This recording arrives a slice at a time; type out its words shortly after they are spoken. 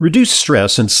Reduce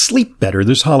stress and sleep better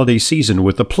this holiday season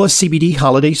with the Plus CBD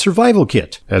Holiday Survival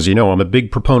Kit. As you know, I'm a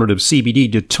big proponent of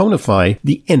CBD to tonify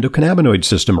the endocannabinoid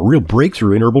system, a real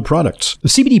breakthrough in herbal products. The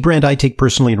CBD brand I take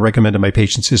personally and recommend to my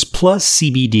patients is Plus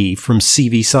CBD from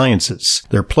CV Sciences.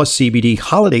 Their Plus CBD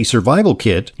Holiday Survival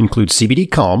Kit includes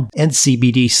CBD Calm and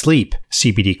CBD Sleep.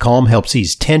 CBD Calm helps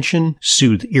ease tension,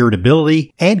 soothe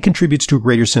irritability, and contributes to a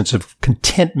greater sense of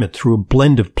contentment through a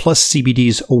blend of Plus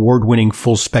CBD's award-winning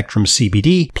full-spectrum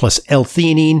CBD, plus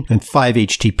L-theanine and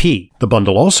 5-HTP. The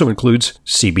bundle also includes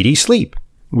CBD Sleep,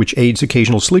 which aids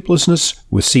occasional sleeplessness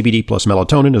with CBD plus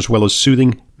melatonin, as well as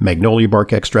soothing magnolia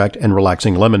bark extract and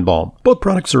relaxing lemon balm. Both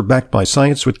products are backed by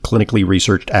science with clinically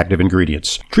researched active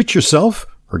ingredients. Treat yourself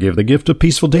or give the gift of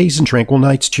peaceful days and tranquil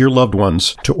nights to your loved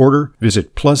ones. To order,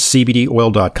 visit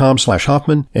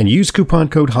pluscbdoil.com/Hoffman and use coupon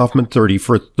code Hoffman30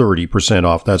 for 30%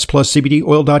 off. That's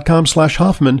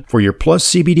pluscbdoil.com/Hoffman for your Plus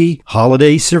CBD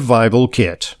Holiday Survival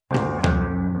Kit.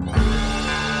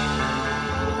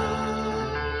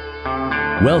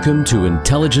 Welcome to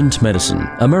Intelligent Medicine,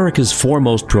 America's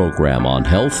foremost program on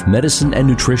health, medicine, and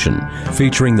nutrition,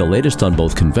 featuring the latest on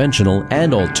both conventional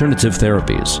and alternative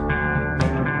therapies.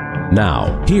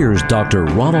 Now, here's Dr.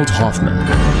 Ronald Hoffman.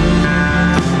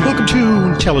 Welcome to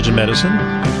Intelligent Medicine.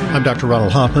 I'm Dr.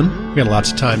 Ronald Hoffman. We've got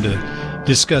lots of time to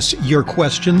discuss your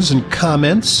questions and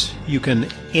comments. You can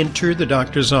enter the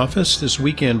doctor's office this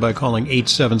weekend by calling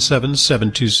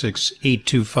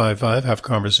 877-726-8255. Have a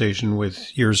conversation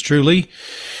with yours truly.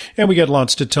 And we got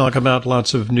lots to talk about,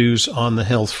 lots of news on the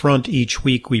health front. Each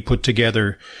week we put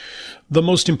together the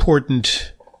most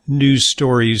important news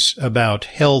stories about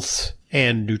health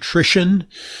and nutrition.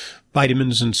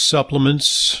 Vitamins and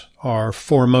supplements are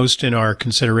foremost in our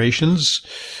considerations.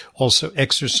 Also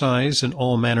exercise and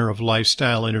all manner of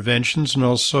lifestyle interventions, and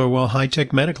also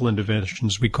high-tech medical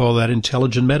interventions. We call that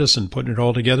intelligent medicine, putting it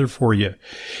all together for you.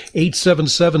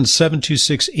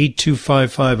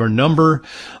 877-726-8255, our number.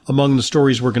 Among the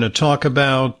stories we're going to talk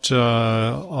about,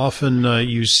 often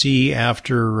you see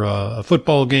after a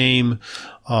football game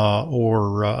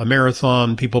or a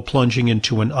marathon, people plunging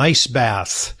into an ice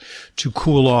bath to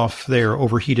cool off their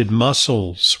overheated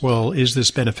muscles. Well, is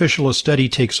this beneficial? A study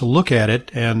takes a look at it,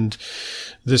 and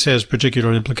this has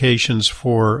particular implications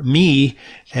for me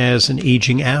as an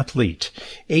aging athlete.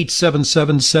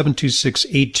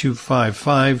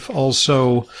 877-726-8255.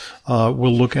 Also,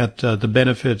 we'll look at the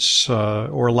benefits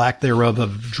or lack thereof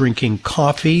of drinking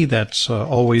coffee. That's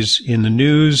always in the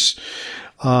news.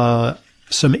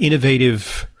 Some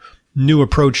innovative new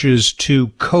approaches to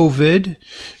COVID.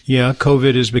 Yeah,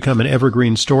 COVID has become an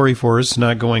evergreen story for us,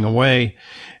 not going away.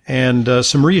 And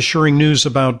some reassuring news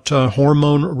about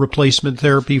hormone replacement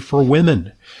therapy for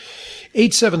women.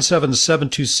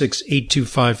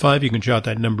 877-726-8255. You can jot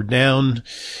that number down.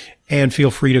 And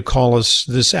feel free to call us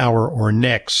this hour or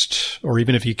next. Or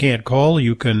even if you can't call,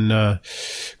 you can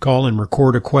call and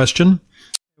record a question.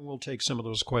 We'll take some of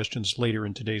those questions later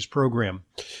in today's program.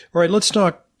 All right, let's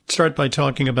start by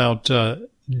talking about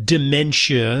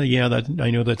dementia. Yeah,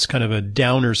 I know that's kind of a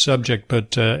downer subject,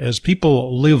 but as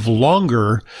people live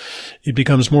longer, it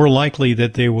becomes more likely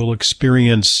that they will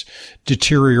experience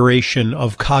deterioration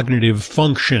of cognitive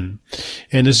function.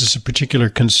 And this is a particular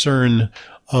concern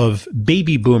of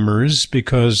baby boomers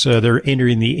because they're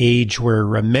entering the age where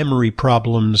memory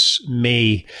problems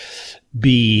may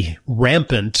be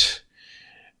rampant.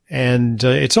 And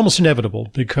it's almost inevitable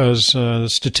because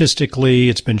statistically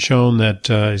it's been shown that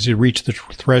as you reach the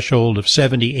threshold of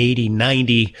 70, 80,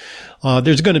 90,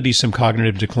 there's going to be some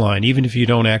cognitive decline. Even if you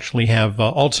don't actually have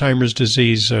Alzheimer's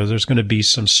disease, there's going to be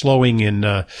some slowing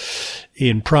in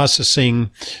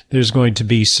processing. There's going to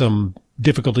be some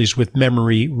difficulties with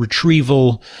memory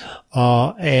retrieval.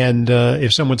 And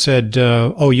if someone said,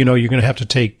 you're going to have to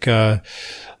take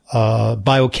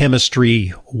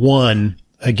biochemistry 1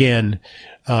 again,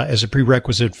 as a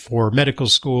prerequisite for medical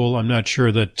school, I'm not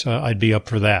sure that I'd be up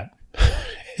for that.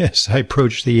 As I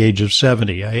approached the age of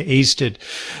 70, I aced it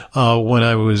when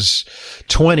I was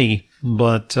 20,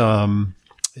 but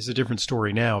it's a different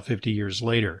story now, 50 years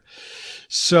later.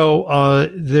 So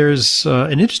there's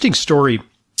an interesting story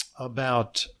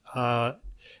about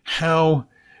how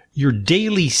your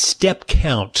daily step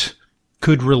count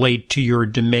could relate to your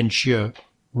dementia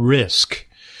risk.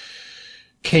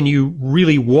 Can you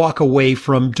really walk away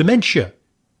from dementia?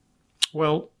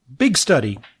 Well, big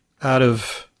study out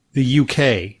of the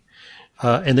UK,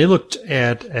 and they looked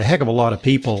at a heck of a lot of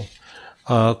people,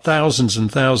 thousands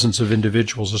and thousands of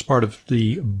individuals as part of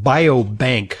the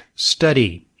Biobank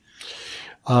study.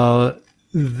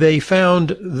 They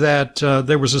found that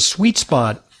there was a sweet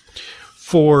spot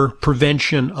for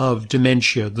prevention of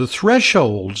dementia. The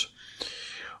threshold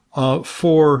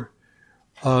for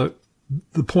the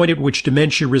point at which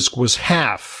dementia risk was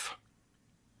half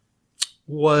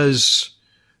was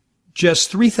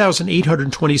just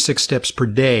 3,826 steps per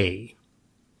day.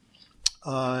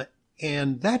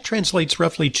 And that translates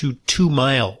roughly to 2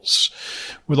 miles.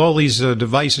 With all these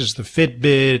devices, the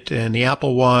Fitbit and the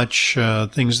Apple Watch,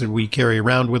 things that we carry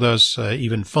around with us,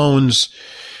 even phones,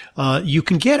 you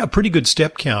can get a pretty good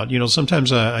step count.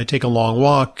 Sometimes I take a long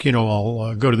walk.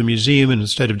 I'll go to the museum, and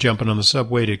instead of jumping on the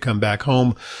subway to come back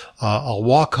home, I'll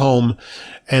walk home.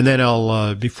 And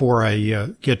then before I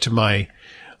get to my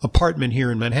apartment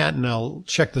here in Manhattan, I'll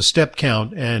check the step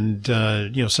count, and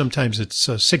sometimes it's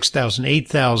 6,000,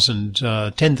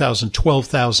 8,000, 10,000,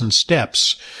 12,000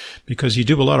 steps, because you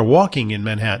do a lot of walking in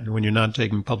Manhattan when you're not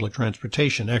taking public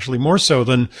transportation. Actually, more so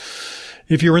than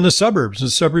if you're in the suburbs. In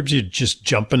the suburbs, you just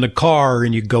jump in the car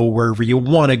and you go wherever you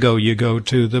want to go. You go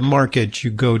to the market,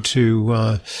 you go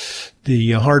to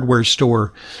the hardware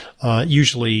store.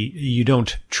 Usually you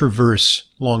don't traverse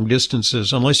long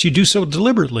distances unless you do so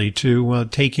deliberately to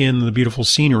take in the beautiful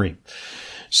scenery.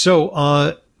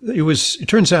 So it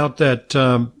turns out that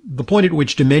the point at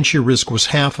which dementia risk was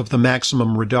half of the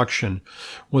maximum reduction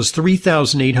was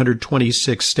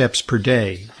 3,826 steps per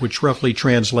day, which roughly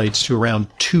translates to around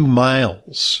 2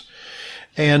 miles.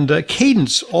 And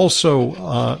cadence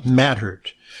also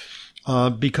mattered.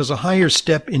 Because a higher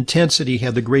step intensity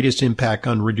had the greatest impact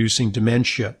on reducing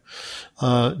dementia.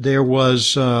 There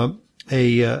was a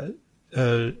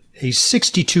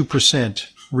 62%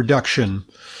 reduction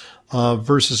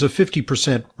versus a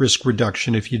 50% risk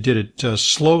reduction if you did it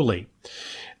slowly.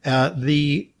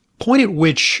 The point at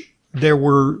which there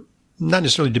were not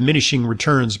necessarily diminishing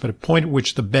returns, but a point at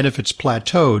which the benefits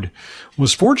plateaued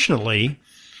was fortunately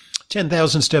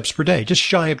 10,000 steps per day, just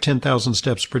shy of 10,000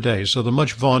 steps per day. So the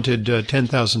much vaunted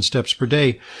 10,000 steps per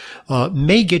day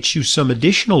may get you some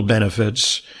additional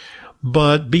benefits,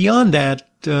 but beyond that,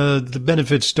 the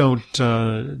benefits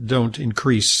don't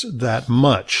increase that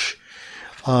much.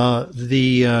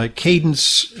 The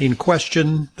cadence in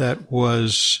question, that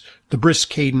was the brisk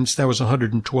cadence, that was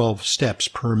 112 steps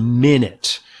per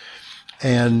minute.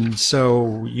 And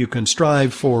so you can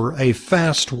strive for a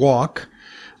fast walk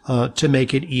to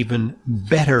make it even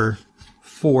better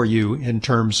for you in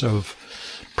terms of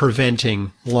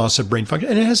preventing loss of brain function.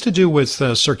 And it has to do with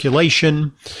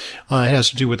circulation. It has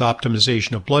to do with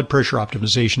optimization of blood pressure,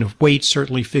 optimization of weight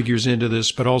certainly figures into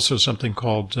this, but also something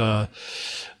called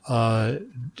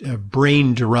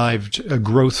brain-derived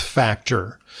growth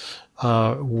factor,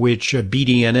 which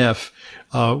BDNF,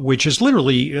 which is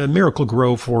literally a miracle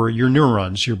grow for your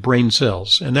neurons, your brain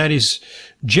cells. And that is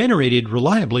generated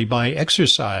reliably by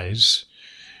exercise.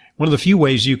 One of the few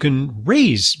ways you can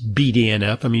raise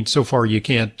BDNF. I mean, so far you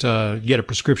can't get a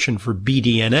prescription for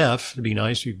BDNF. It'd be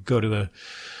nice. You go to the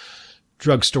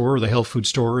drugstore or the health food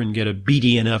store and get a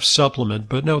BDNF supplement.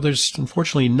 But no, there's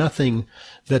unfortunately nothing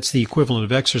that's the equivalent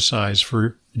of exercise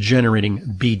for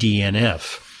generating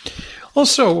BDNF.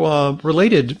 Also,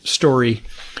 related story,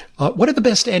 what are the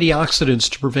best antioxidants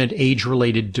to prevent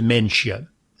age-related dementia?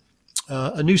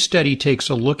 A new study takes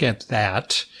a look at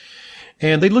that,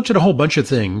 and they looked at a whole bunch of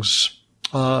things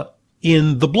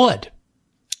in the blood.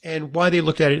 And why they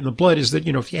looked at it in the blood is that,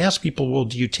 if you ask people, well,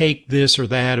 do you take this or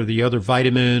that or the other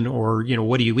vitamin, or,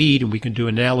 what do you eat? And we can do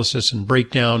analysis and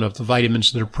breakdown of the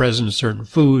vitamins that are present in certain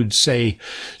foods, say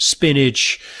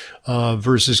spinach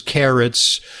versus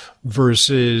carrots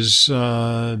versus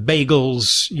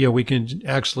bagels. We can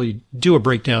actually do a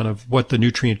breakdown of what the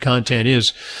nutrient content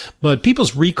is. But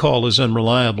people's recall is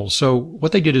unreliable. So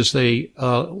what they did is they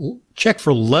check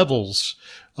for levels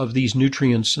of these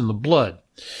nutrients in the blood.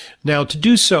 Now, to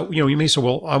do so, you may say,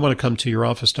 well, I want to come to your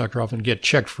office, Dr. Hoff, and get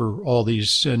checked for all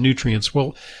these nutrients.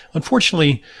 Well,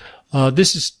 unfortunately,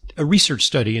 this is a research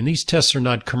study, and these tests are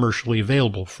not commercially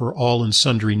available for all and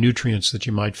sundry nutrients that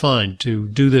you might find. To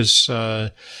do this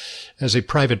as a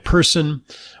private person,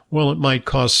 well, it might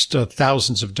cost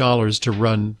thousands of dollars to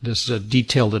run this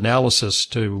detailed analysis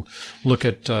to look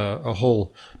at a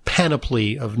whole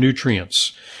panoply of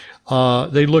nutrients.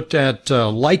 They looked at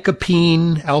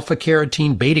lycopene,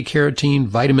 alpha-carotene, beta-carotene,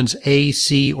 vitamins A,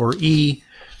 C, or E,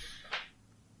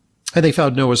 and they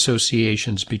found no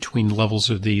associations between levels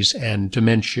of these and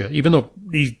dementia, even though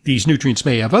these nutrients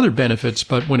may have other benefits.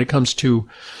 But when it comes to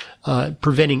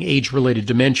preventing age-related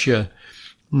dementia,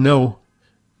 no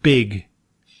big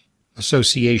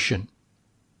association.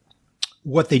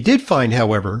 What they did find,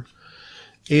 however,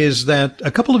 is that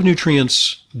a couple of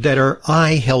nutrients that are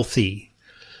eye healthy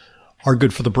are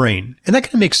good for the brain. And that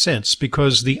kind of makes sense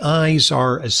because the eyes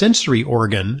are a sensory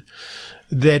organ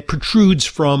that protrudes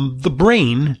from the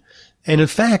brain And in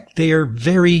fact, they are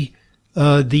very,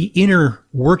 the inner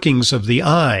workings of the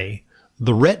eye,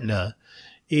 the retina,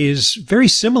 is very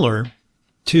similar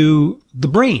to the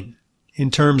brain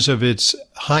in terms of its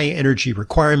high energy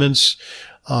requirements,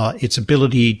 its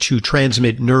ability to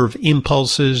transmit nerve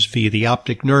impulses via the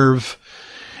optic nerve.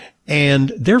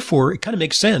 And therefore, it kind of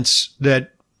makes sense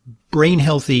that brain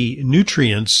healthy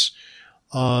nutrients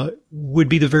would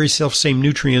be the very self-same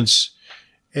nutrients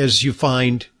as you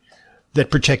find that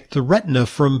protect the retina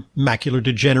from macular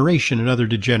degeneration and other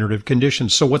degenerative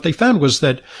conditions. So what they found was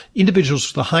that individuals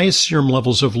with the highest serum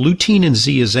levels of lutein and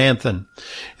zeaxanthin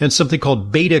and something called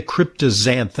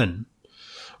beta-cryptoxanthin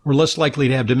were less likely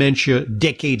to have dementia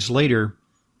decades later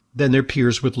than their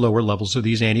peers with lower levels of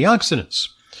these antioxidants.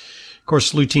 Of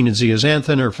course, lutein and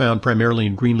zeaxanthin are found primarily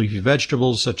in green leafy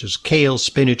vegetables such as kale,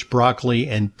 spinach, broccoli,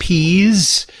 and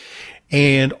peas.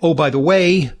 And, oh, by the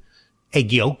way,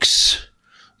 egg yolks.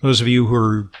 Those of you who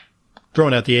are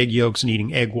throwing out the egg yolks and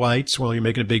eating egg whites, well, you're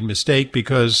making a big mistake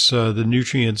because the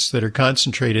nutrients that are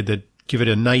concentrated that give it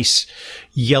a nice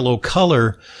yellow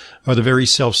color are the very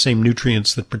self-same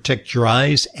nutrients that protect your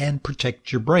eyes and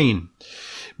protect your brain.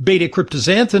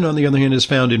 Beta-cryptoxanthin, on the other hand, is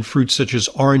found in fruits such as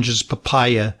oranges,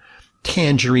 papaya,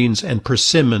 tangerines, and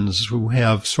persimmons, who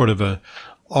have sort of a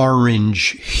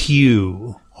orange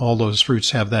hue. All those fruits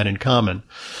have that in common.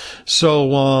 So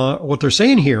what they're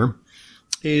saying here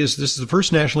is this is the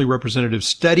first nationally representative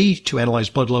study to analyze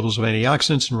blood levels of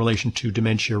antioxidants in relation to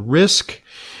dementia risk.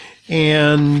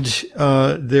 And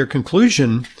their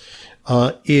conclusion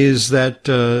is that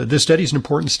this study is an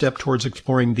important step towards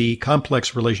exploring the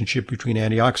complex relationship between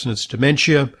antioxidants and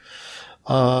dementia,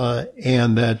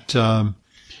 and that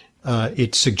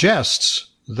it suggests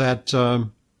that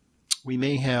we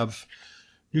may have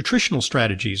nutritional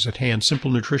strategies at hand,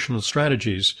 simple nutritional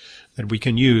strategies that we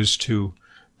can use to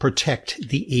protect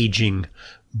the aging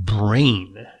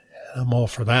brain. I'm all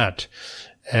for that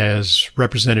as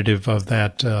representative of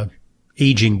that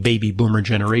aging baby boomer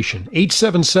generation.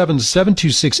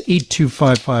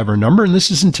 877-726-8255 our number, and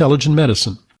this is Intelligent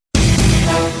Medicine.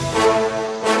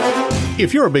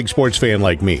 If you're a big sports fan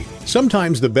like me,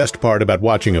 sometimes the best part about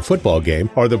watching a football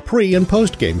game are the pre- and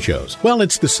post-game shows. Well,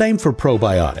 it's the same for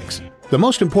probiotics. The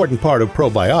most important part of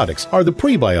probiotics are the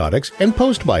prebiotics and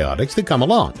postbiotics that come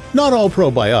along. Not all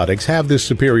probiotics have this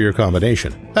superior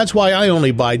combination. That's why I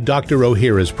only buy Dr.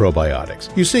 Ohhira's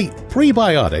probiotics. You see,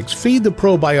 prebiotics feed the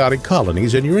probiotic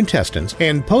colonies in your intestines,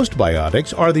 and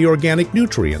postbiotics are the organic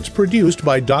nutrients produced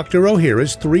by Dr.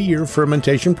 Ohhira's 3-year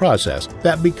fermentation process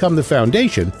that become the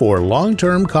foundation for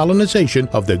long-term colonization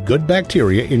of the good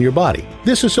bacteria in your body.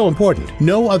 This is so important.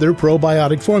 No other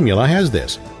probiotic formula has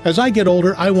this. As I get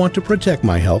older, I want to protect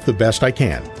my health the best I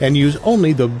can and use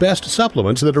only the best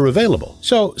supplements that are available.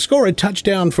 So score a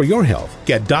touchdown for your health.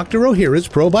 Get Dr. Ohhira's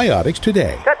probiotics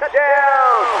today. Touchdown!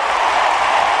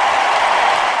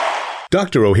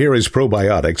 Dr. Ohhira's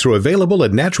probiotics are available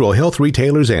at natural health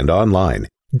retailers and online.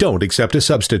 Don't accept a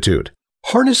substitute.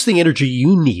 Harness the energy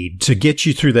you need to get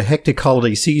you through the hectic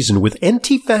holiday season with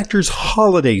NT Factor's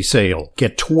holiday sale.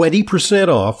 Get 20%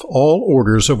 off all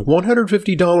orders of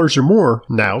 $150 or more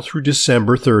now through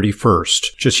December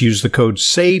 31st. Just use the code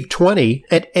SAVE20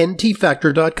 at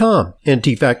ntfactor.com.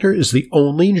 NT Factor is the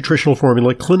only nutritional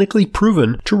formula clinically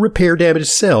proven to repair damaged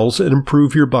cells and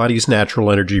improve your body's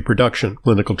natural energy production.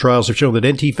 Clinical trials have shown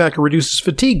that NT Factor reduces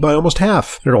fatigue by almost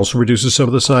half. It also reduces some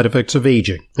of the side effects of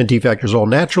aging. NT Factor is all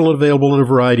natural and available in a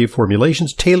variety of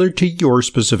formulations tailored to your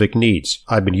specific needs.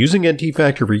 I've been using NT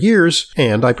Factor for years,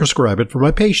 and I prescribe it for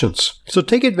my patients. So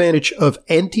take advantage of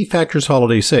NT Factor's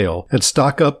holiday sale and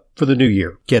stock up for the new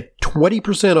year. Get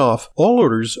 20% off all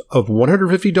orders of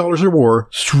 $150 or more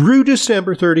through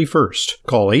December 31st.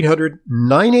 Call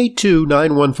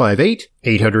 800-982-9158,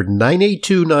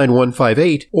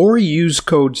 800-982-9158, or use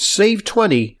code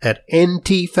SAVE20 at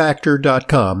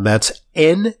ntfactor.com. That's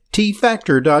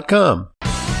ntfactor.com.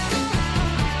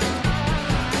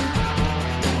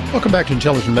 Welcome back to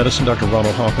Intelligent Medicine. Dr.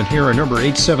 Ronald Hoffman here. Our number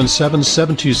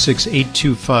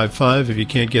 877-726-8255. If you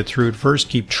can't get through it first,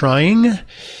 keep trying,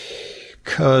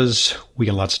 because we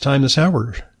got lots of time this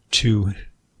hour to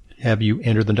have you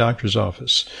enter the doctor's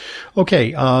office.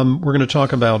 Okay, we're going to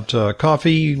talk about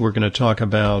coffee. We're going to talk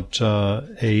about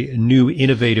a new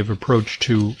innovative approach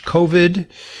to COVID.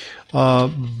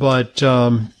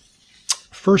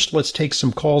 First, let's take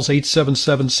some calls,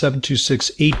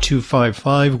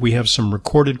 877-726-8255. We have some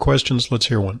recorded questions. Let's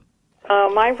hear one.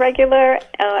 My regular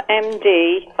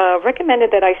MD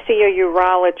recommended that I see a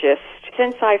urologist.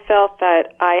 since I felt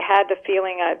that I had the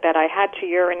feeling that I had to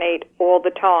urinate all the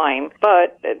time,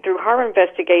 but through her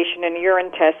investigation and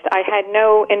urine test, I had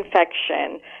no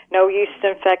infection, no yeast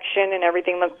infection, and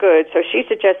everything looked good. So she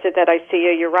suggested that I see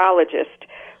a urologist,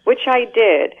 which I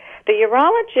did. The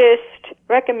urologist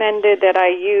recommended that I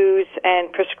use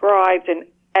and prescribed an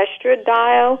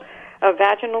estradiol, a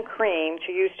vaginal cream,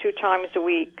 to use 2 times a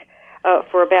week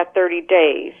for about 30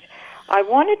 days. I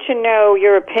wanted to know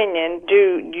your opinion.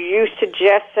 Do you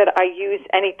suggest that I use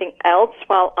anything else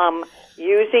while I'm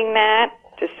using that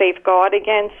to safeguard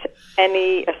against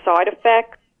any side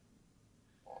effects?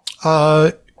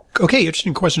 Okay,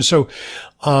 interesting question. So,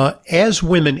 as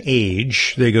women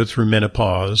age, they go through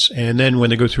menopause, and then when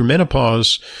they go through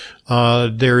menopause,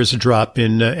 there is a drop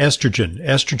in estrogen.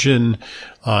 Estrogen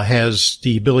has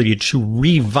the ability to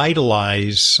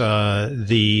revitalize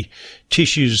the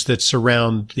tissues that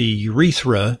surround the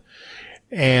urethra,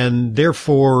 and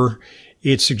therefore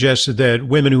it suggested that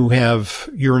women who have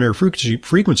urinary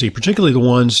frequency, particularly the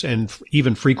ones and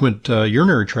even frequent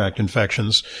urinary tract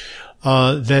infections,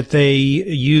 that they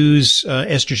use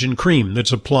estrogen cream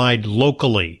that's applied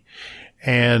locally.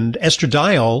 And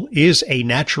estradiol is a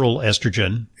natural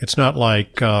estrogen. It's not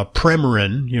like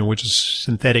Premarin, which is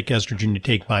synthetic estrogen you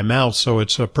take by mouth, so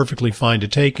it's perfectly fine to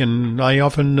take, and I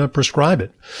often prescribe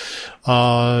it.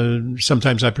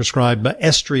 Sometimes I prescribe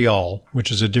estriol,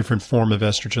 which is a different form of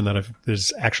estrogen that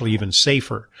is actually even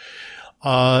safer.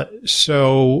 It's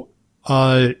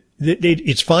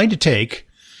fine to take.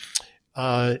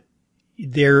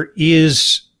 There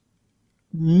is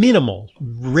minimal,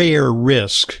 rare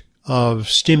risk of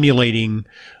stimulating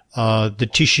the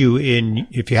tissue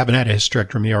if you haven't had a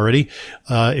hysterectomy already,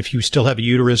 if you still have a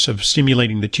uterus, of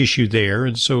stimulating the tissue there.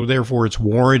 And so therefore it's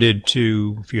warranted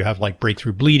to, if you have like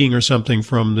breakthrough bleeding or something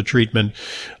from the treatment,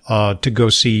 to go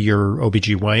see your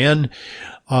OBGYN,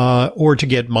 or to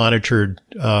get monitored,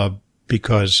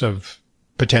 because of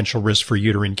potential risk for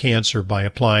uterine cancer by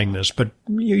applying this. But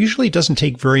usually it doesn't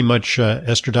take very much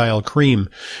estradiol cream,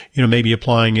 maybe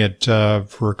applying it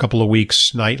for a couple of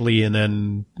weeks nightly and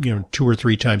then 2 or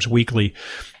 3 times weekly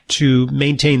to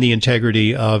maintain the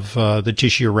integrity of the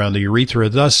tissue around the urethra,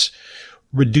 thus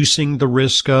reducing the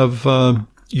risk of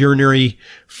urinary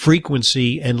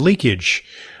frequency and leakage.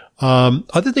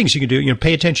 Other things you can do,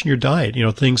 pay attention to your diet,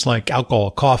 things like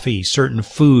alcohol, coffee, certain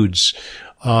foods,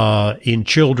 in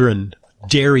children,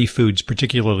 dairy foods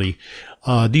particularly.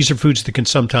 These are foods that can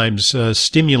sometimes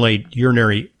stimulate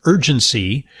urinary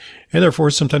urgency, and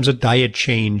therefore sometimes a diet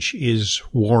change is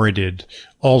warranted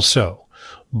also.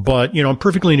 But, I'm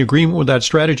perfectly in agreement with that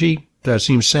strategy. That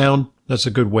seems sound. That's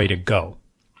a good way to go.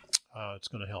 It's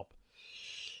going to help.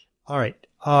 All right.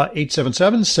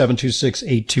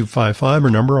 877-726-8255, our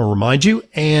number, I'll remind you.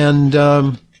 And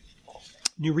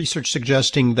new research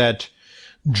suggesting that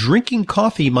drinking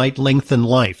coffee might lengthen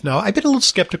life. Now, I've been a little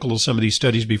skeptical of some of these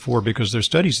studies before, because there's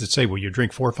studies that say, well, you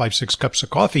drink 4, 5, 6 cups of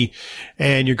coffee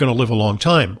and you're going to live a long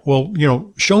time. Well,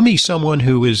 show me someone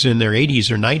who is in their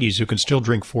 80s or 90s who can still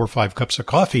drink 4 or 5 cups of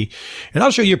coffee, and I'll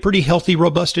show you a pretty healthy,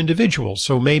 robust individual.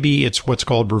 So maybe it's what's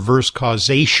called reverse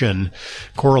causation.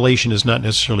 Correlation is not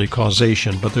necessarily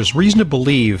causation, but there's reason to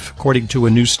believe, according to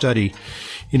a new study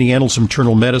in the Annals of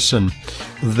Internal Medicine,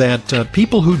 that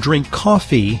people who drink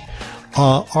coffee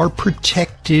are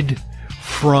protected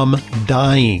from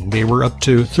dying. They were up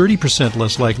to 30%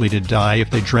 less likely to die if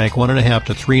they drank 1.5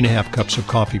 to 3.5 cups of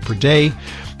coffee per day.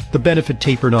 The benefit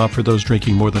tapered off for those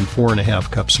drinking more than 4.5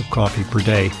 cups of coffee per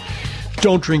day.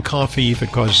 Don't drink coffee if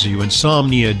it causes you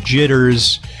insomnia,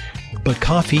 jitters, but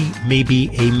coffee may be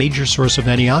a major source of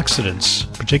antioxidants,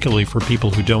 particularly for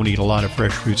people who don't eat a lot of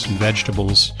fresh fruits and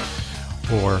vegetables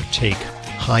or take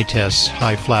high tests,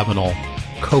 high flavanol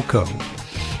cocoa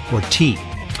or tea.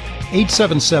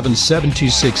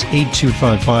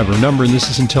 877-726-8255, our number, and this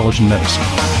is Intelligent Medicine.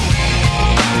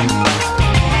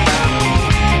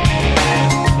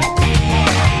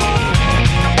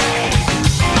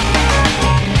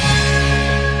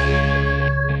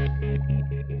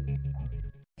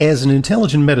 As an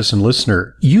Intelligent Medicine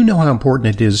listener, you know how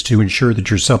important it is to ensure that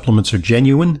your supplements are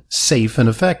genuine, safe, and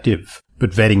effective.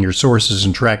 But vetting your sources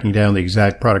and tracking down the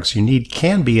exact products you need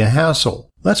can be a hassle.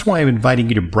 That's why I'm inviting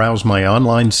you to browse my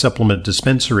online supplement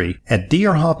dispensary at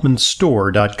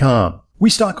drhoffmanstore.com.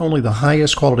 We stock only the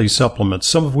highest quality supplements,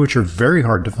 some of which are very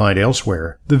hard to find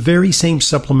elsewhere. The very same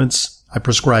supplements I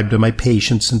prescribe to my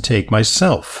patients and take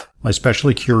myself. My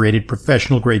specially curated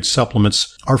professional-grade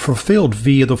supplements are fulfilled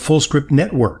via the FullScript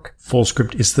network.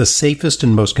 FullScript is the safest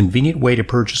and most convenient way to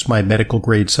purchase my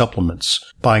medical-grade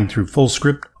supplements. Buying through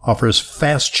FullScript offers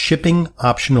fast shipping,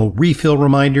 optional refill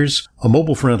reminders, a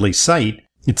mobile-friendly site,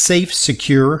 It's safe,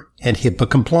 secure, and HIPAA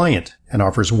compliant and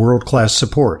offers world-class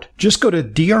support. Just go to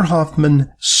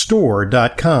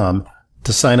drhoffmanstore.com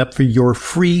to sign up for your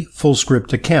free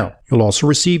FullScript account. You'll also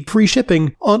receive free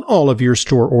shipping on all of your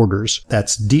store orders.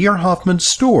 That's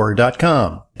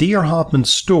drhoffmanstore.com.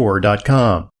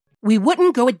 drhoffmanstore.com. We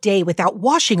wouldn't go a day without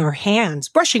washing our hands,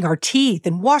 brushing our teeth,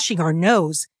 and washing our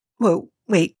nose. Whoa,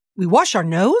 wait, we wash our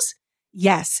nose?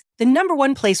 Yes, the number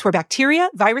one place where bacteria,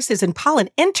 viruses, and pollen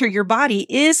enter your body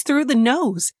is through the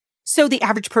nose. So the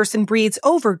average person breathes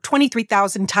over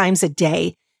 23,000 times a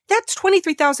day. That's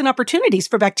 23,000 opportunities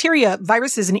for bacteria,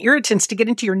 viruses, and irritants to get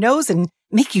into your nose and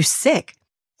make you sick.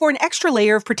 For an extra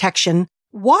layer of protection,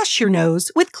 wash your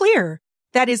nose with Xlear.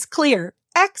 That is Xlear,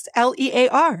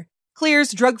 Xlear.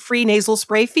 Xlear's drug-free nasal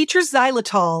spray features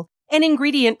xylitol, an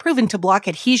ingredient proven to block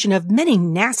adhesion of many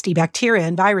nasty bacteria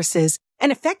and viruses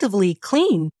and effectively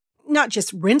clean. Not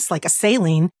just rinse like a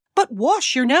saline, but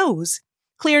wash your nose.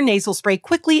 Xlear nasal spray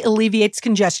quickly alleviates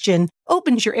congestion,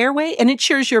 opens your airway, and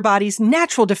ensures your body's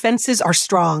natural defenses are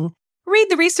strong. Read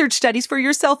the research studies for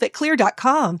yourself at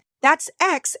Xlear.com. That's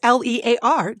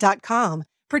Xlear.com.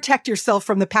 Protect yourself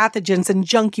from the pathogens and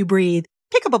junk you breathe.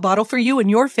 Pick up a bottle for you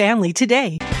and your family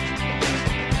today.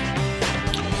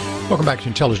 Welcome back to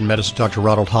Intelligent Medicine. Dr.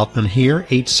 Ronald Hoffman here.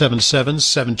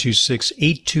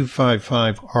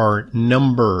 877-726-8255, our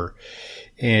number.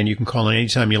 And you can call in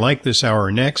anytime you like this hour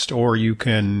or next, or you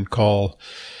can call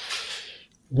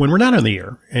when we're not on the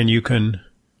air, and you can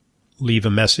leave a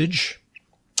message,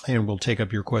 and we'll take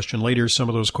up your question later. Some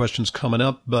of those questions coming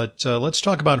up, but let's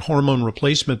talk about hormone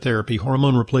replacement therapy.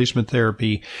 Hormone replacement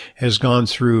therapy has gone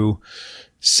through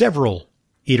several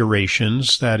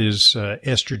iterations. That is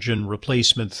estrogen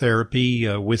replacement therapy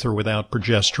with or without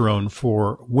progesterone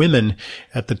for women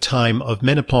at the time of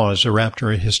menopause or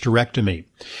after a hysterectomy.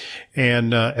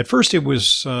 And at first it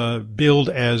was billed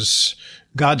as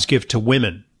God's gift to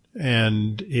women.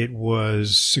 And it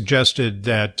was suggested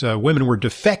that women were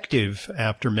defective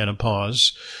after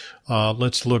menopause.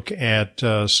 Let's look at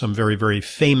some very, very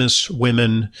famous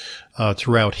women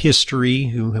throughout history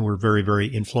who were very, very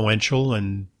influential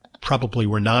and probably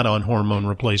were not on hormone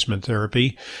replacement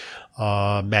therapy.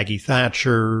 Maggie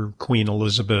Thatcher, Queen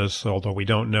Elizabeth, although we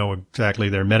don't know exactly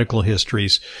their medical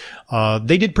histories.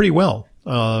 They did pretty well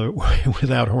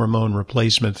without hormone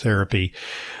replacement therapy.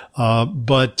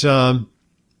 But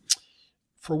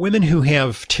for women who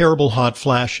have terrible hot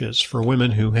flashes, for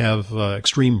women who have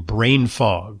extreme brain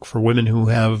fog, for women who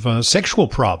have sexual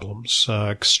problems,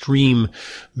 extreme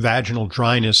vaginal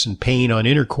dryness and pain on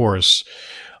intercourse,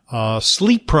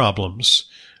 sleep problems,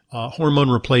 hormone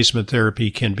replacement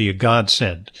therapy can be a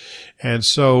godsend. And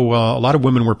so a lot of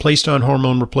women were placed on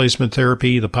hormone replacement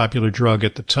therapy. The popular drug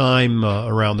at the time,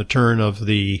 around the turn of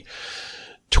the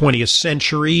 20th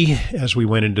century, as we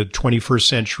went into the 21st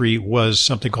century, was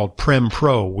something called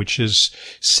Prem-Pro, which is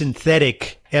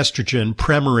synthetic estrogen,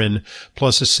 Premarin,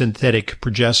 plus a synthetic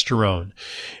progesterone.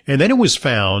 And then it was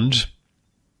found,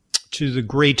 to the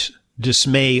great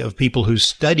dismay of people who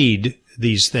studied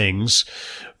these things,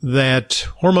 that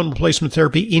hormone replacement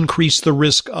therapy increased the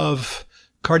risk of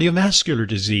cardiovascular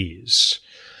disease.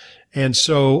 And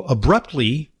so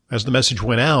abruptly, as the message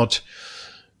went out,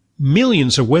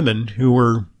 millions of women who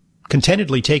were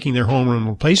contentedly taking their hormone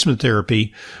replacement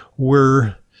therapy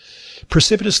were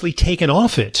precipitously taken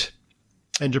off it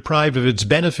and deprived of its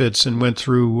benefits and went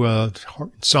through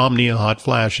insomnia, hot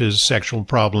flashes, sexual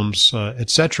problems,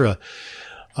 etc.,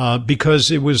 because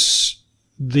it was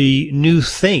the new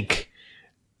think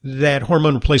that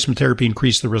hormone replacement therapy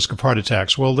increased the risk of heart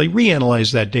attacks. Well, they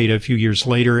reanalyzed that data a few years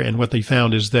later, and what they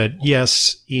found is that,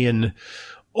 yes, in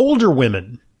older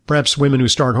women, perhaps women who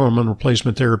start hormone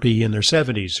replacement therapy in their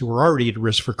 70s, who are already at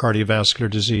risk for cardiovascular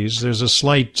disease, there's a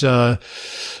slight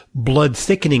blood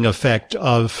thickening effect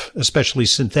of especially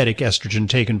synthetic estrogen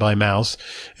taken by mouth.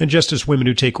 And just as women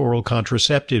who take oral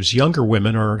contraceptives, younger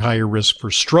women are at higher risk for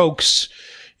strokes.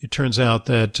 It turns out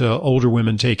that older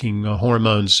women taking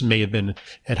hormones may have been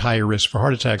at higher risk for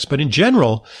heart attacks. But in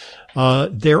general,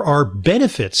 there are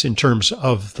benefits in terms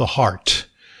of the heart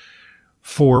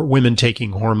for women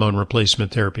taking hormone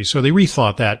replacement therapy. So they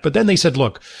rethought that. But then they said,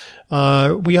 look,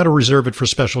 we ought to reserve it for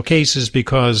special cases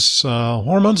because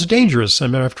hormones are dangerous. I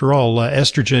mean, after all,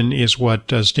 estrogen is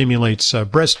what stimulates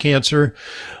breast cancer.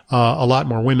 A lot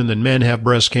more women than men have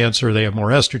breast cancer. They have more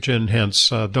estrogen. Hence,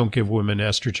 don't give women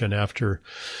estrogen after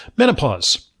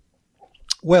menopause.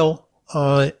 Well,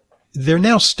 they're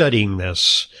now studying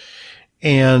this.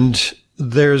 And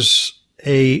there's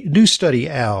a new study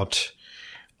out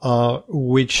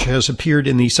which has appeared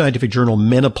in the scientific journal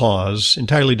Menopause,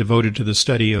 entirely devoted to the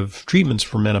study of treatments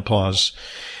for menopause.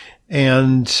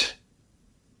 And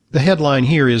the headline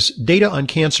here is Data on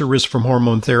Cancer Risk from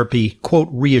Hormone Therapy, quote,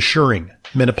 reassuring,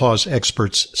 menopause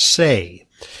experts say.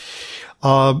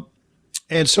 And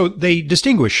so they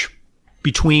distinguish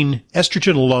between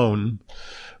estrogen alone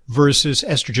versus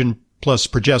estrogen plus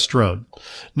progesterone.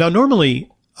 Now, normally,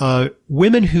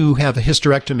 women who have a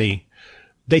hysterectomy,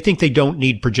 they think they don't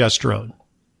need progesterone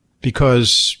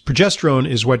because progesterone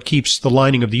is what keeps the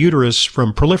lining of the uterus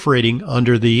from proliferating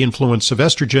under the influence of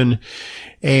estrogen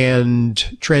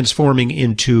and transforming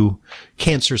into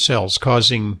cancer cells,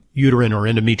 causing uterine or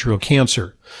endometrial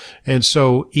cancer. And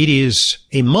so it is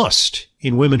a must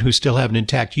in women who still have an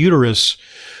intact uterus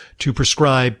to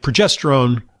prescribe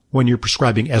progesterone when you're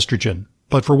prescribing estrogen.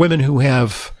 But for women who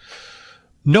have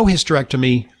no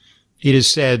hysterectomy, it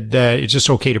is said that it's just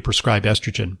okay to prescribe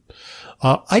estrogen.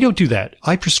 I don't do that.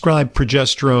 I prescribe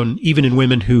progesterone even in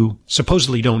women who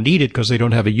supposedly don't need it because they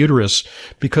don't have a uterus,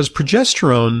 because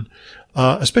progesterone,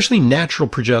 especially natural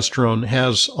progesterone,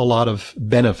 has a lot of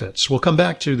benefits. We'll come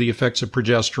back to the effects of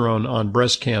progesterone on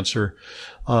breast cancer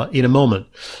in a moment.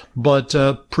 But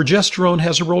progesterone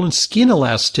has a role in skin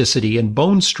elasticity and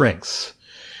bone strength.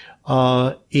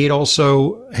 It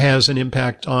also has an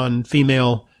impact on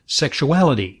female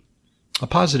sexuality, a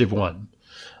positive one.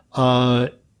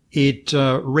 It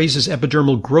raises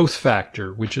epidermal growth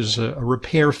factor, which is a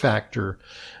repair factor,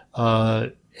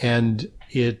 and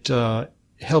it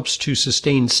helps to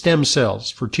sustain stem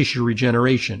cells for tissue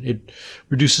regeneration. It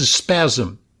reduces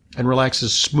spasm and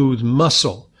relaxes smooth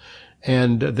muscle,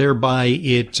 and thereby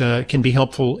it can be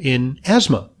helpful in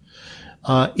asthma.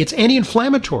 It's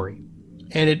anti-inflammatory,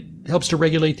 and it helps to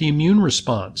regulate the immune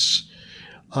response.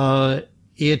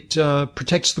 It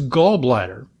protects the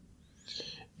gallbladder,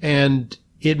 and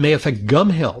it may affect gum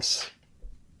health.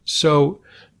 So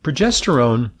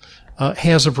progesterone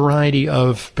has a variety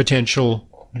of potential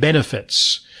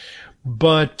benefits.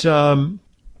 But the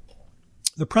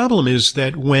problem is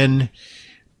that when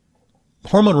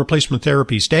hormone replacement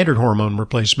therapy, standard hormone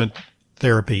replacement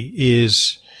therapy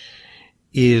is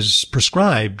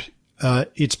prescribed,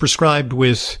 it's prescribed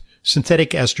with synthetic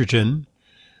estrogen,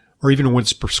 or even when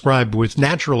it's prescribed with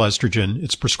natural estrogen,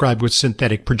 it's prescribed with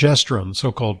synthetic progesterone,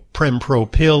 so-called Prem-Pro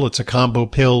pill. It's a combo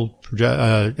pill,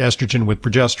 estrogen with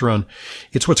progesterone.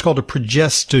 It's what's called a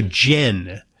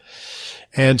progestogen.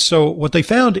 And so what they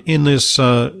found in this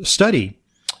study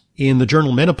in the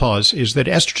journal Menopause is that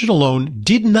estrogen alone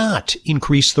did not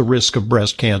increase the risk of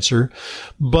breast cancer,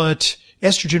 but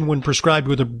estrogen, when prescribed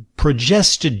with a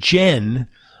progestogen,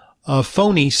 a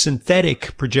phony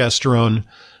synthetic progesterone,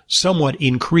 somewhat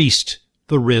increased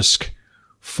the risk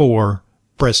for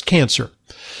breast cancer.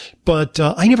 But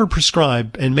I never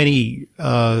prescribe, and many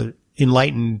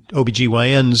enlightened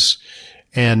OBGYNs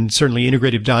and certainly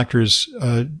integrative doctors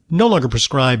no longer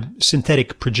prescribe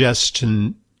synthetic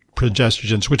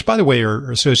progestogens, which, by the way,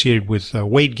 are associated with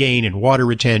weight gain and water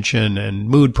retention and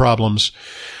mood problems.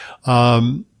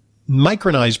 Micronized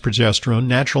progesterone,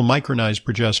 natural micronized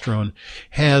progesterone,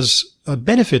 has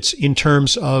benefits in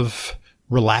terms of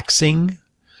relaxing,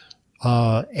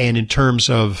 and in terms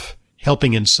of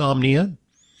helping insomnia.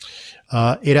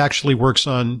 It actually works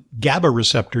on GABA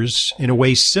receptors in a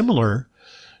way similar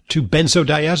to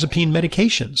benzodiazepine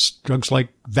medications, drugs like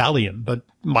Valium, but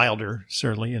milder,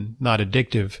 certainly, and not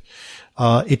addictive.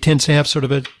 It tends to have sort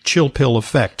of a chill pill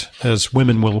effect, as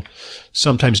women will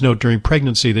sometimes note during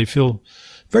pregnancy. They feel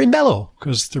very mellow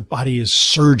because their body is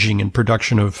surging in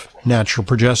production of natural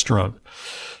progesterone.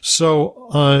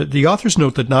 So the authors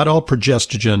note that not all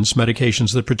progestogens,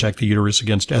 medications that protect the uterus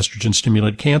against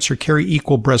estrogen-stimulated cancer, carry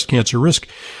equal breast cancer risk.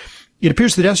 It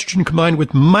appears that estrogen combined with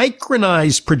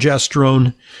micronized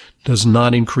progesterone does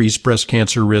not increase breast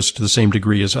cancer risk to the same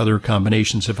degree as other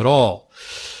combinations, if at all.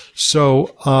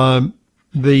 So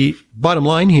the bottom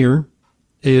line here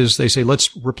is they say,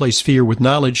 let's replace fear with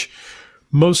knowledge.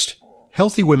 Most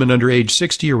healthy women under age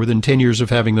 60 or within 10 years of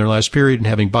having their last period and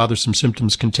having bothersome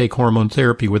symptoms can take hormone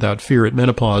therapy without fear at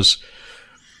menopause,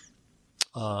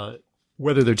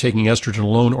 whether they're taking estrogen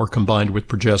alone or combined with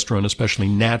progesterone, especially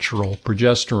natural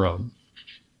progesterone.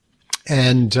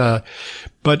 And,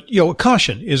 but, a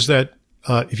caution is that,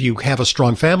 if you have a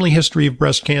strong family history of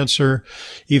breast cancer,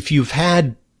 if you've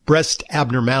had breast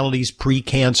abnormalities,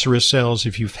 precancerous cells,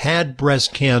 if you've had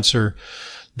breast cancer,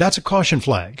 that's a caution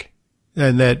flag.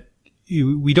 And that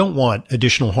we don't want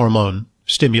additional hormone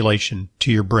stimulation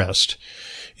to your breast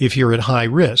if you're at high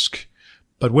risk.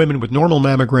 But women with normal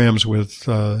mammograms, with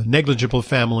negligible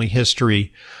family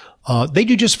history, they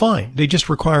do just fine. They just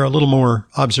require a little more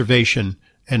observation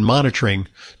and monitoring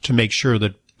to make sure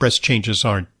that breast changes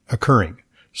aren't occurring.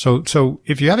 So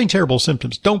if you're having terrible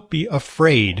symptoms, don't be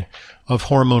afraid of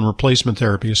hormone replacement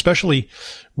therapy, especially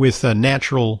with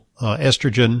natural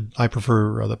estrogen. I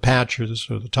prefer the patch or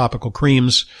the topical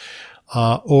creams,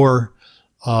 or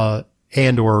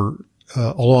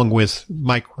along with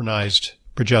micronized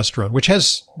progesterone, which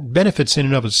has benefits in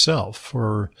and of itself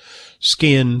for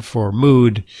skin, for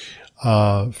mood,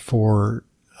 for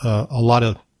a lot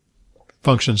of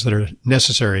functions that are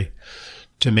necessary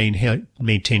to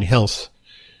maintain health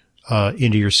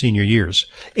into your senior years.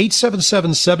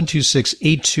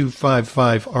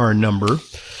 877-726-8255, our number.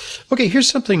 Okay, here's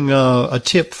something, a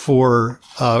tip for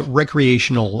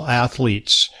recreational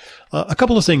athletes. A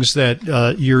couple of things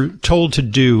that you're told to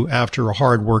do after a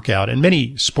hard workout, and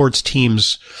many sports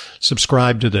teams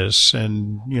subscribe to this,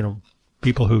 and, you know,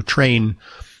 people who train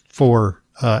for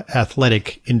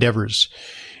athletic endeavors,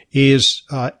 is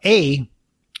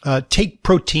take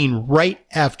protein right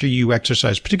after you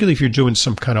exercise, particularly if you're doing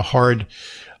some kind of hard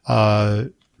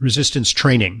resistance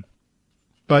training.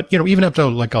 But, you know, even after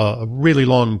like a really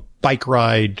long bike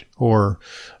ride or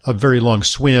a very long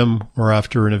swim, or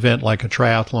after an event like a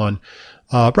triathlon,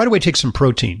 right away take some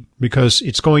protein, because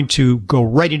it's going to go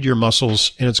right into your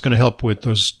muscles, and it's going to help with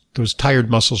those tired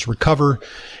muscles recover,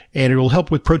 and it will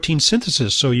help with protein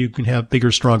synthesis so you can have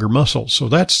bigger, stronger muscles. So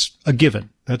that's a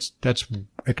given. That's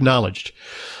acknowledged.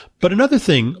 But another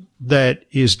thing that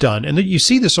is done, and you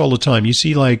see this all the time, you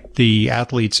see like the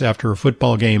athletes after a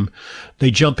football game, they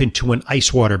jump into an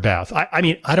ice water bath. I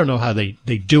mean, I don't know how they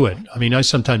do it. I mean, I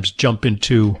sometimes jump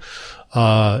into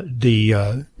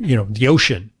the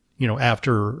ocean, you know,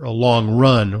 after a long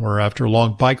run or after a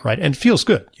long bike ride, and it feels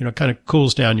good. You know, it kind of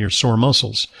cools down your sore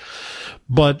muscles.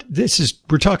 But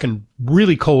we're talking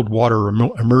really cold water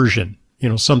immersion, you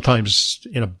know, sometimes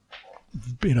in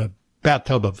a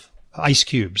bathtub of ice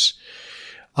cubes.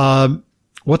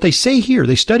 What they say here,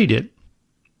 they studied it.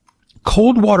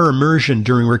 Cold water immersion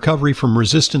during recovery from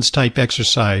resistance type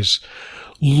exercise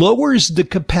lowers the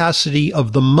capacity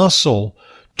of the muscle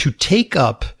to take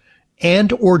up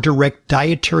and or direct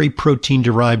dietary protein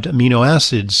derived amino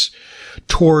acids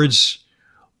towards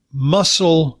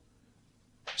muscle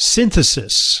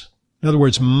synthesis. In other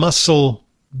words, muscle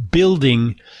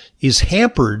building is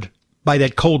hampered by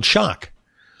that cold shock.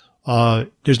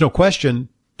 There's no question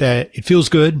that it feels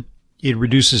good. It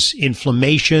reduces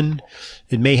inflammation.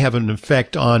 It may have an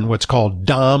effect on what's called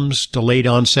DOMS, delayed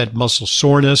onset muscle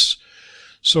soreness.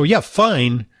 So yeah,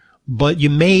 fine, but you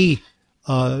may,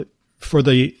 for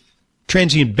the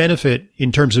transient benefit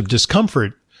in terms of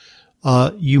discomfort,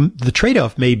 the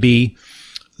trade-off may be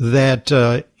that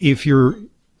if you're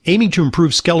aiming to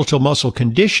improve skeletal muscle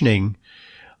conditioning,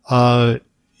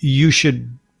 you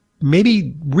should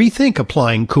maybe rethink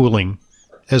applying cooling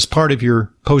as part of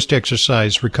your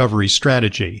post-exercise recovery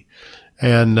strategy.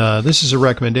 And this is a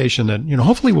recommendation that, you know,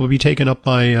 hopefully will be taken up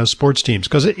by sports teams,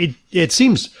 because it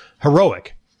seems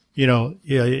heroic. You know,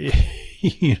 you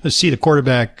see the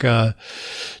quarterback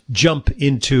jump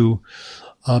into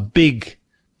a big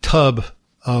tub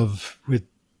with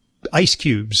ice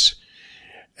cubes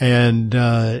and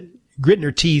gritting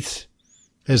their teeth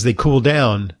as they cool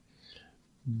down.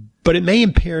 But it may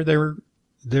impair their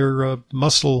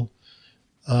muscle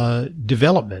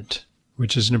development,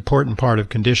 which is an important part of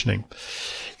conditioning.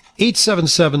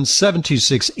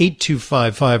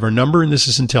 877-726-8255, our number, and this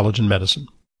is Intelligent Medicine.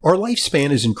 Our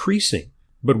lifespan is increasing,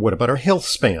 but what about our health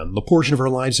span, the portion of our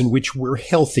lives in which we're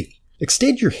healthy?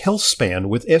 Extend your health span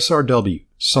with SRW,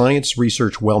 Science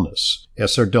Research Wellness.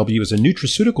 SRW is a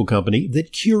nutraceutical company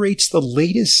that curates the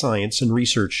latest science and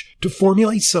research to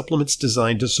formulate supplements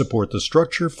designed to support the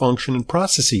structure, function, and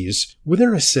processes within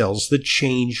our cells that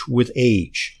change with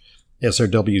age.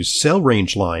 SRW's cell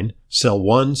range line, Cell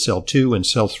 1, Cell 2, and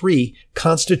Cell 3,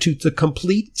 constitute the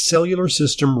complete cellular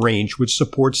system range which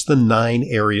supports the 9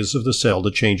 areas of the cell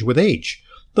that change with age,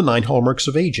 the 9 hallmarks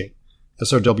of aging.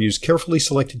 SRW's carefully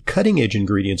selected cutting-edge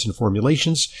ingredients and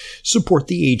formulations support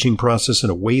the aging process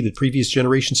in a way that previous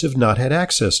generations have not had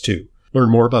access to. Learn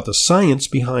more about the science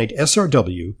behind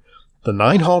SRW, the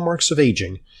 9 hallmarks of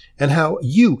aging, and how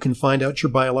you can find out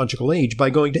your biological age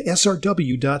by going to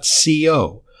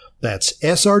srw.co. That's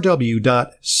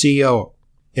srw.co.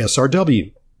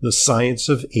 SRW, the science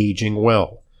of aging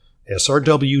well.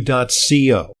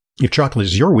 srw.co. If chocolate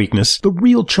is your weakness, the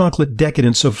real chocolate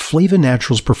decadence of Flava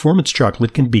Naturals Performance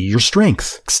Chocolate can be your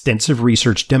strength. Extensive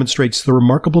research demonstrates the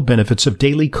remarkable benefits of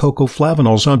daily cocoa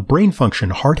flavanols on brain function,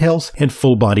 heart health, and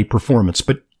full body performance,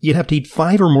 but you'd have to eat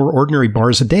 5 or more ordinary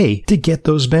bars a day to get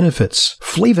those benefits.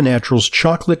 Flava Naturals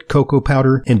chocolate, cocoa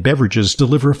powder, and beverages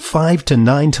deliver 5 to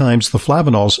 9 times the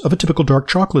flavanols of a typical dark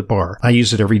chocolate bar. I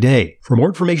use it every day. For more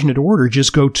information and to order,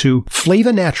 just go to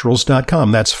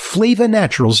FlavaNaturals.com. That's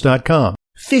FlavaNaturals.com.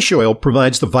 Fish oil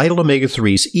provides the vital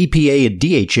omega-3s, EPA and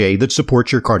DHA that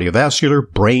support your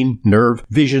cardiovascular, brain, nerve,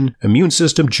 vision, immune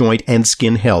system, joint, and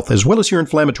skin health, as well as your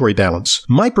inflammatory balance.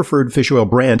 My preferred fish oil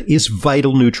brand is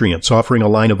Vital Nutrients, offering a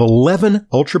line of 11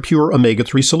 ultra-pure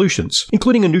omega-3 solutions,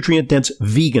 including a nutrient-dense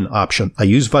vegan option. I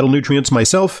use Vital Nutrients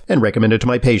myself and recommend it to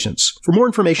my patients. For more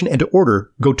information and to order,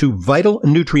 go to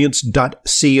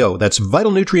vitalnutrients.co. That's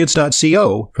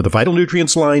vitalnutrients.co for the Vital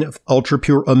Nutrients line of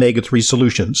ultra-pure omega-3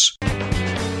 solutions.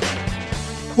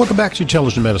 Welcome back to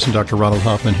Intelligent Medicine. Dr. Ronald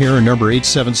Hoffman here. Number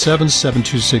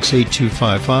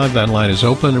 877-726-8255. That line is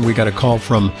open, and we got a call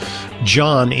from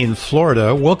John in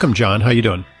Florida. Welcome, John. How you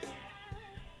doing?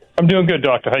 I'm doing good,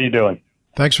 doctor. How you doing?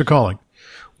 Thanks for calling.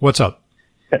 What's up?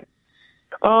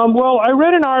 Well, I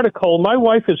read an article. My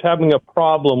wife is having a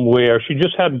problem where she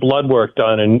just had blood work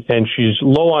done, and she's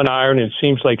low on iron. And it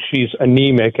seems like she's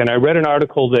anemic. And I read an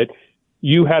article that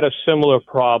you had a similar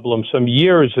problem some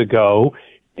years ago.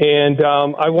 And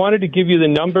I wanted to give you the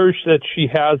numbers that she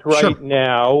has right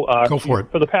now. Go for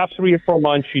it. For the past 3 or 4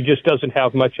 months, she just doesn't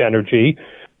have much energy.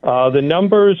 The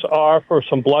numbers are for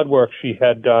some blood work she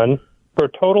had done. Her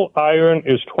total iron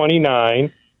is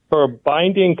 29. Her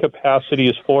binding capacity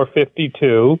is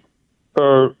 452.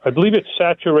 Her, I believe its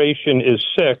saturation is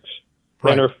 6.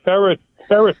 Right. And her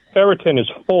ferritin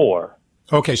is 4.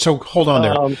 Okay, so hold on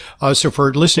there. So for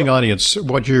a listening audience,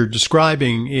 what you're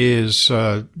describing is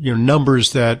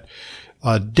numbers that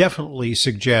definitely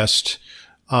suggest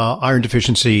iron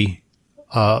deficiency,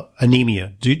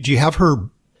 anemia. Do you have her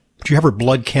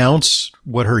blood counts?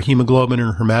 What her hemoglobin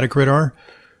and hematocrit are?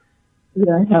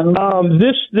 Yeah,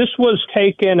 this was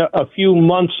taken a few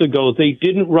months ago. They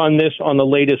didn't run this on the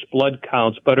latest blood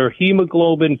counts, but her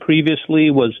hemoglobin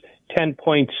previously was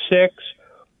 10.6.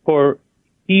 Her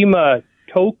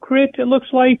hematocrit, it looks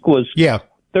like, was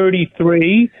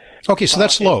 33. Okay, so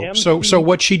that's low. So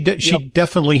what she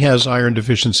definitely has iron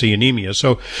deficiency anemia.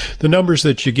 So the numbers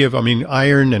that you give, I mean,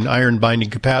 iron and iron binding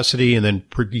capacity, and then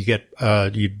you get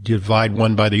you divide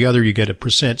one by the other, you get a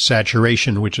percent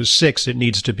saturation, which is 6. It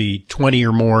needs to be 20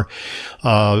 or more.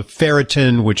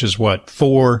 Ferritin, which is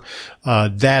 4.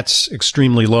 That's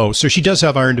extremely low. So she does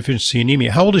have iron deficiency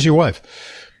anemia. How old is your wife?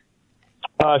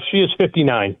 She is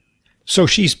 59. So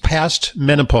she's past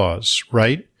menopause,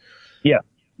 right? Yeah.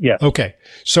 Yeah. Okay.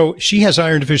 So she has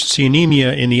iron deficiency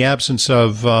anemia in the absence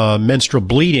of menstrual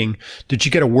bleeding. Did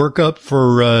you get a workup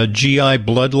for GI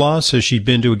blood loss? Has she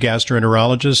been to a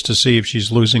gastroenterologist to see if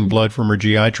she's losing blood from her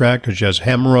GI tract? Does she have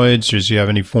hemorrhoids? Does she have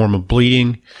any form of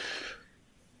bleeding?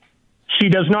 She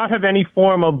does not have any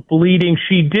form of bleeding.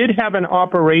 She did have an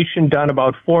operation done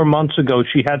about 4 months ago.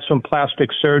 She had some plastic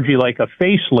surgery, like a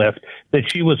facelift,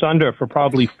 that she was under for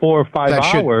probably 4 or 5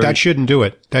 hours. That shouldn't do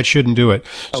it.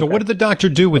 So what did the doctor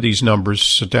do with these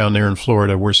numbers down there in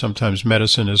Florida, where sometimes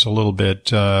medicine is a little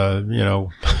bit,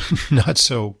 not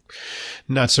so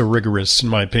rigorous, in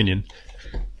my opinion?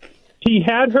 He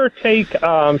had her take,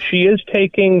 she is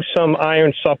taking some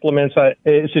iron supplements.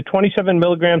 Is it 27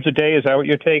 milligrams a day? Is that what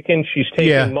you're taking? She's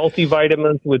taking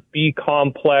multivitamins with B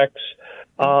complex.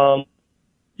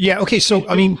 Okay. So,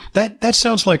 I mean, that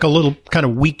sounds like a little kind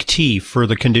of weak tea for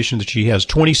the condition that she has.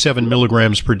 27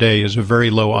 milligrams per day is a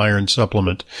very low iron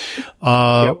supplement.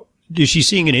 Is she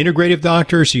seeing an integrative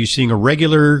doctor? Is she seeing a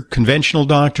regular conventional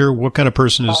doctor? What kind of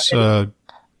person is,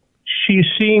 She's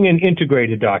seeing an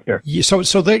integrated doctor. Yeah, so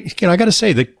I got to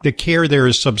say the care there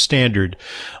is substandard.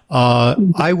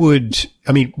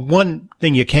 One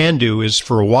thing you can do is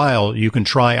for a while you can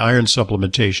try iron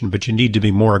supplementation, but you need to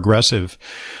be more aggressive.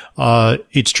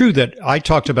 It's true that I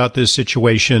talked about this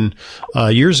situation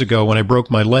years ago when I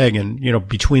broke my leg, and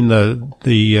between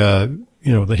the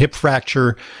hip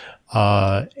fracture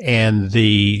and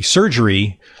the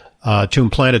surgery to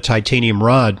implant a titanium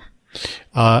rod.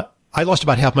 I lost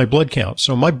about half my blood count.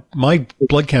 So my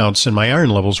blood counts and my iron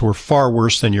levels were far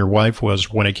worse than your wife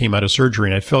was when I came out of surgery,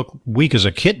 and I felt weak as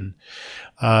a kitten.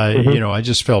 I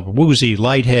just felt woozy,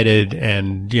 lightheaded,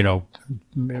 and,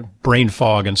 brain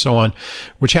fog and so on,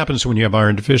 which happens when you have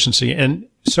iron deficiency. And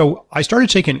so I started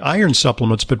taking iron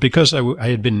supplements, but because I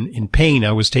had been in pain,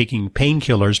 I was taking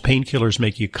painkillers. Painkillers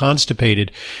make you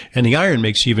constipated, and the iron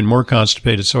makes you even more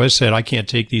constipated. So I said, I can't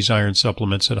take these iron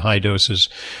supplements at high doses.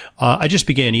 I just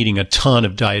began eating a ton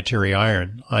of dietary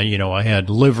iron. I had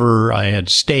liver, I had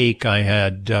steak, I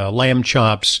had lamb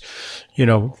chops,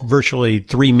 virtually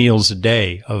 3 meals a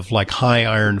day of like high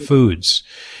iron foods.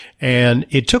 And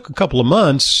it took a couple of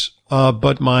months,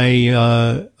 but my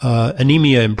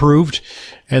anemia improved,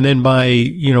 And then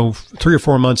by, 3 or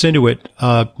 4 months into it,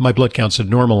 my blood counts had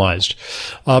normalized.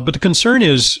 But the concern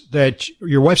is that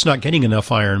your wife's not getting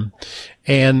enough iron,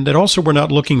 and that also we're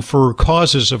not looking for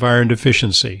causes of iron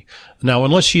deficiency. Now,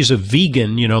 unless she's a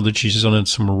vegan, that she's on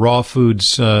some raw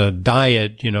foods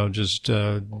diet,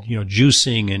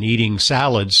 juicing and eating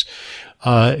salads,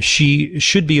 she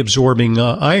should be absorbing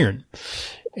iron.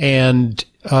 And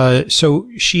so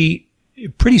she,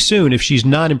 pretty soon, if she's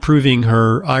not improving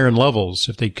her iron levels,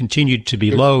 if they continue to be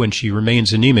low and she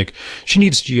remains anemic, she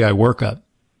needs GI workup.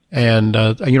 And,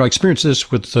 I experienced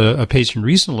this with a patient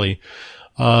recently,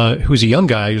 who's a young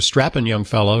guy, a strapping young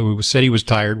fellow who said he was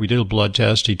tired. We did a blood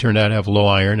test. He turned out to have low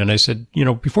iron. And I said,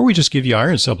 before we just give you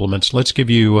iron supplements, let's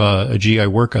give you a GI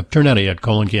workup. Turned out he had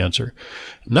colon cancer.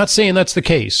 I'm not saying that's the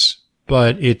case,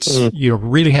 but it's,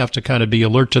 really have to kind of be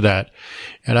alert to that.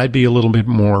 And I'd be a little bit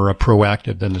more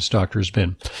proactive than this doctor has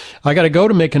been. I got to go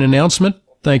to make an announcement.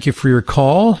 Thank you for your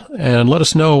call, and let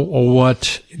us know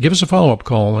give us a follow-up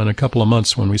call in a couple of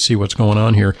months when we see what's going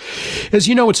on here. As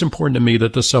you know, it's important to me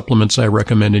that the supplements I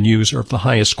recommend and use are of the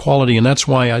highest quality, and that's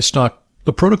why I stock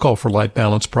the Protocol for Life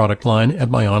Balance product line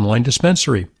at my online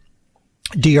dispensary,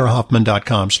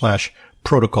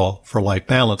 drhoffman.com/Protocol for Life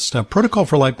Balance. Now, Protocol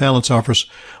for Life Balance offers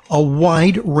a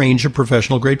wide range of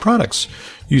professional grade products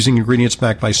using ingredients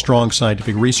backed by strong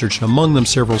scientific research, and among them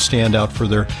several stand out for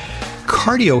their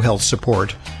cardio health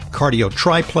support. Cardio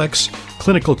Triplex,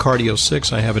 Clinical Cardio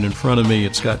 6, I have it in front of me.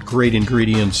 It's got great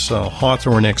ingredients,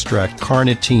 hawthorn extract,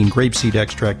 carnitine, grapeseed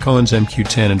extract, coenzyme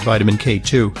Q10, and vitamin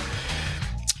K2.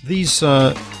 These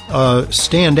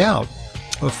stand out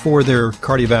for their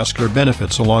cardiovascular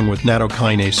benefits, along with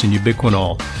nattokinase and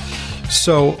ubiquinol.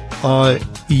 So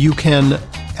you can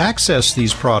access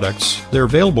these products. They're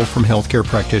available from healthcare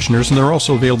practitioners, and they're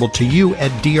also available to you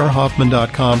at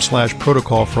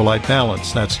drhoffman.com/Protocol for Life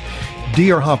Balance. That's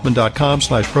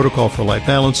drhoffman.com/Protocol for Life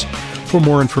Balance for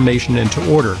more information and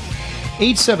to order.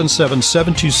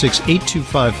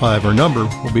 877-726-8255, our number.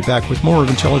 We'll be back with more of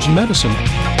Intelligent Medicine.